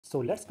So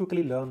let's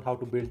quickly learn how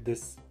to build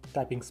this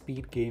typing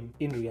speed game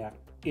in React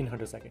in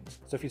 100 seconds.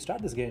 So if you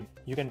start this game,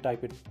 you can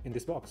type it in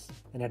this box,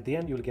 and at the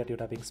end you'll get your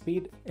typing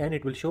speed, and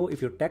it will show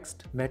if your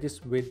text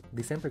matches with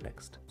the sample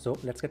text. So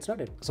let's get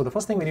started. So the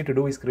first thing we need to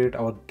do is create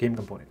our game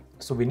component.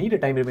 So we need a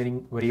time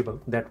remaining variable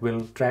that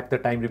will track the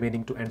time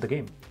remaining to end the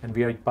game, and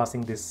we are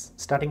passing this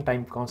starting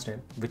time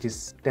constant, which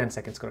is 10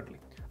 seconds currently.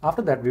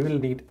 After that, we will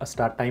need a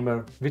start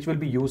timer, which will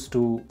be used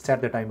to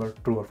set the timer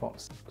true or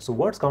false. So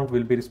words count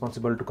will be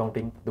responsible to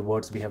counting the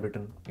words we have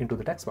written into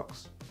the text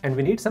box. And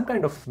we need some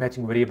kind of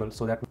matching variable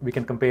so that we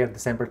can compare the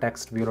sample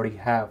text we already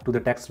have to the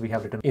text we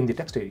have written in the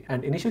text area.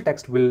 And initial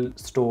text will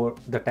store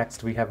the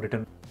text we have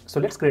written. So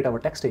let's create our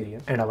text area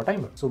and our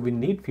timer. So we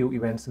need few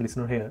events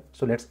listener here.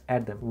 So let's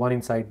add them, one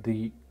inside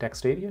the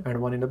text area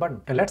and one in the button.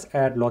 And let's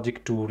add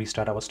logic to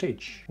restart our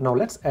stage. Now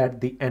let's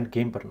add the end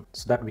game button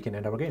so that we can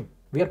end our game.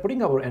 We are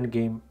putting our end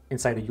game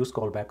inside a use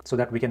callback so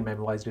that we can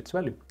memorize its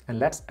value. And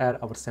let's add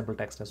our sample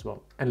text as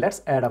well. And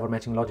let's add our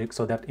matching logic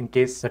so that in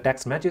case the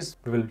text matches,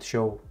 we will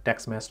show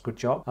text matched, good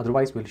job.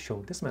 Otherwise, we'll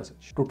show this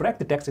message. To track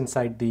the text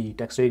inside the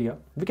text area,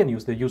 we can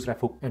use the useref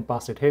hook and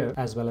pass it here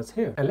as well as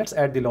here. And let's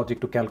add the logic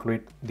to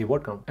calculate the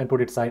word count and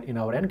put it side in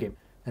our end game.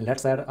 And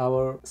let's add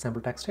our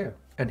sample text here.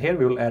 And here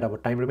we will add our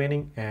time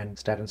remaining and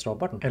start and stop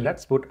button. And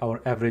let's put our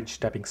average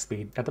typing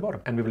speed at the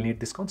bottom. And we will need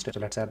this constant. So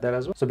let's add that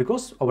as well. So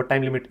because our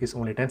time limit is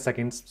only 10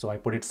 seconds, so I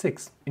put it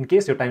 6. In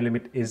case your time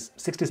limit is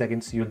 60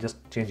 seconds, you'll just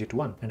change it to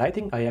 1. And I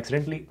think I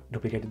accidentally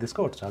duplicated this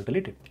code, so I'll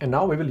delete it. And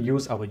now we will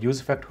use our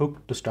useEffect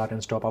hook to start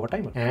and stop our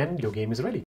timer. And your game is ready.